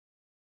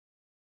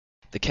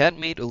The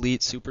Cat-Mate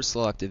Elite Super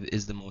Selective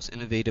is the most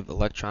innovative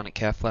electronic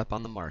cat flap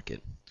on the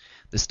market.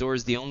 The store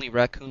is the only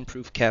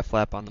raccoon-proof cat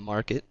flap on the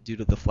market due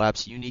to the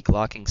flap's unique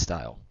locking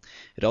style.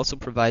 It also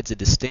provides a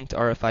distinct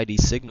RFID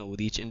signal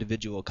with each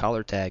individual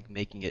collar tag,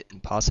 making it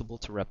impossible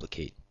to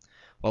replicate.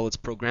 While it's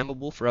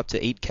programmable for up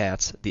to 8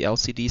 cats, the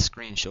LCD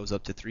screen shows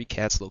up to 3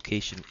 cats'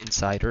 location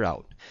inside or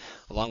out,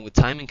 along with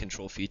timing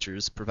control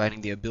features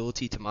providing the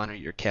ability to monitor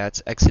your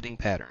cat's exiting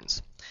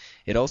patterns.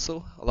 It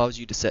also allows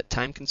you to set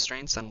time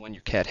constraints on when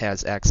your cat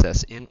has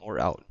access in or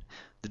out.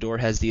 The door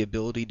has the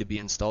ability to be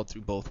installed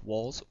through both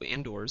walls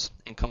and doors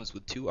and comes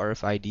with 2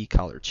 RFID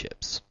collar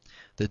chips.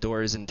 The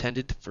door is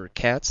intended for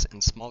cats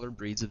and smaller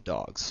breeds of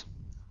dogs.